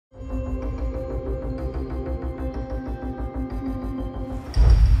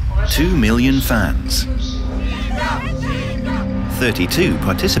2 million fans, 32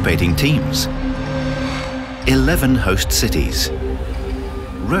 participating teams, 11 host cities,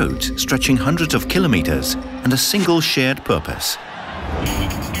 roads stretching hundreds of kilometers, and a single shared purpose.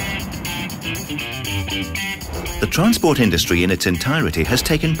 The transport industry in its entirety has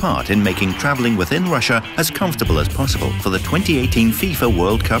taken part in making traveling within Russia as comfortable as possible for the 2018 FIFA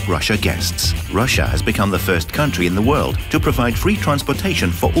World Cup Russia guests. Russia has become the first country in the world to provide free transportation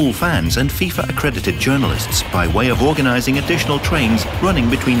for all fans and FIFA-accredited journalists by way of organizing additional trains running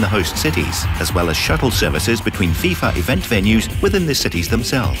between the host cities, as well as shuttle services between FIFA event venues within the cities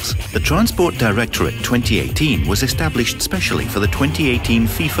themselves. The Transport Directorate 2018 was established specially for the 2018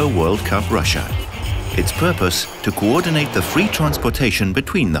 FIFA World Cup Russia. Its purpose, to coordinate the free transportation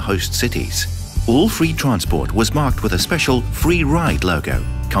between the host cities. All free transport was marked with a special Free Ride logo.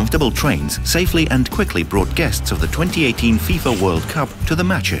 Comfortable trains safely and quickly brought guests of the 2018 FIFA World Cup to the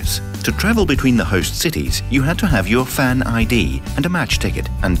matches. To travel between the host cities, you had to have your fan ID and a match ticket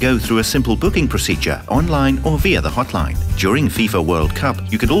and go through a simple booking procedure online or via the hotline. During FIFA World Cup,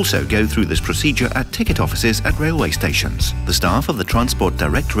 you could also go through this procedure at ticket offices at railway stations. The staff of the Transport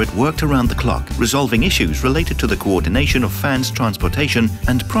Directorate worked around the clock, resolving issues related to the coordination of fans' transportation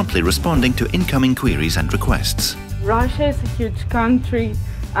and promptly responding to incoming queries and requests. Russia is a huge country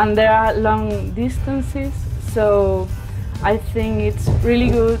and there are long distances, so I think it's really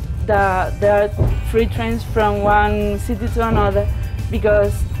good that there are free trains from one city to another,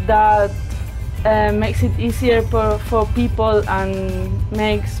 because that makes it easier for people and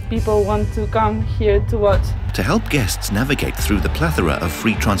makes people want to come here to watch. To help guests navigate through the plethora of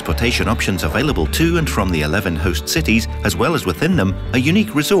free transportation options available to and from the 11 host cities, as well as within them, a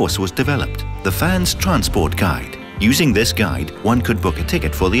unique resource was developed, the Fans Transport Guide. Using this guide, one could book a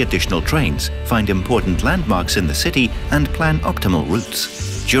ticket for the additional trains, find important landmarks in the city, and plan optimal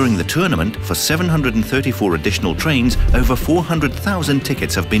routes. During the tournament, for 734 additional trains, over 400,000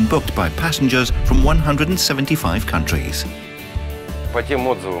 tickets have been booked by passengers from 175 countries.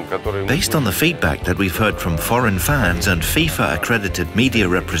 Based on the feedback that we've heard from foreign fans and FIFA-accredited media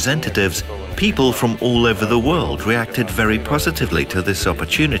representatives, people from all over the world reacted very positively to this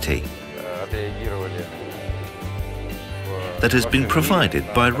opportunity that has been provided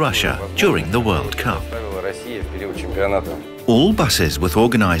by Russia during the World Cup. All buses with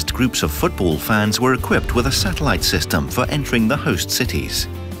organized groups of football fans were equipped with a satellite system for entering the host cities.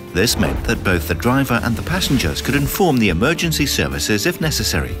 This meant that both the driver and the passengers could inform the emergency services if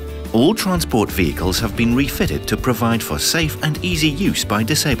necessary. All transport vehicles have been refitted to provide for safe and easy use by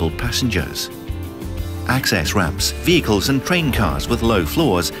disabled passengers. Access ramps, vehicles and train cars with low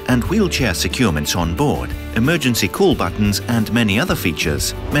floors and wheelchair securements on board, emergency call buttons and many other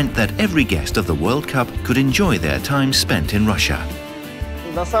features meant that every guest of the World Cup could enjoy their time spent in Russia.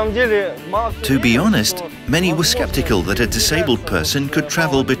 To be honest, many were skeptical that a disabled person could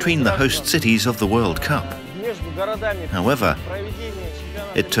travel between the host cities of the World Cup. However,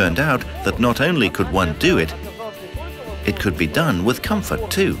 it turned out that not only could one do it, it could be done with comfort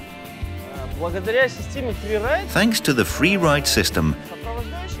too. Thanks to the free ride system,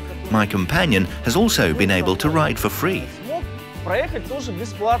 my companion has also been able to ride for free.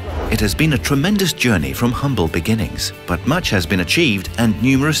 It has been a tremendous journey from humble beginnings, but much has been achieved and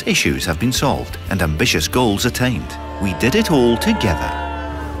numerous issues have been solved and ambitious goals attained. We did it all together.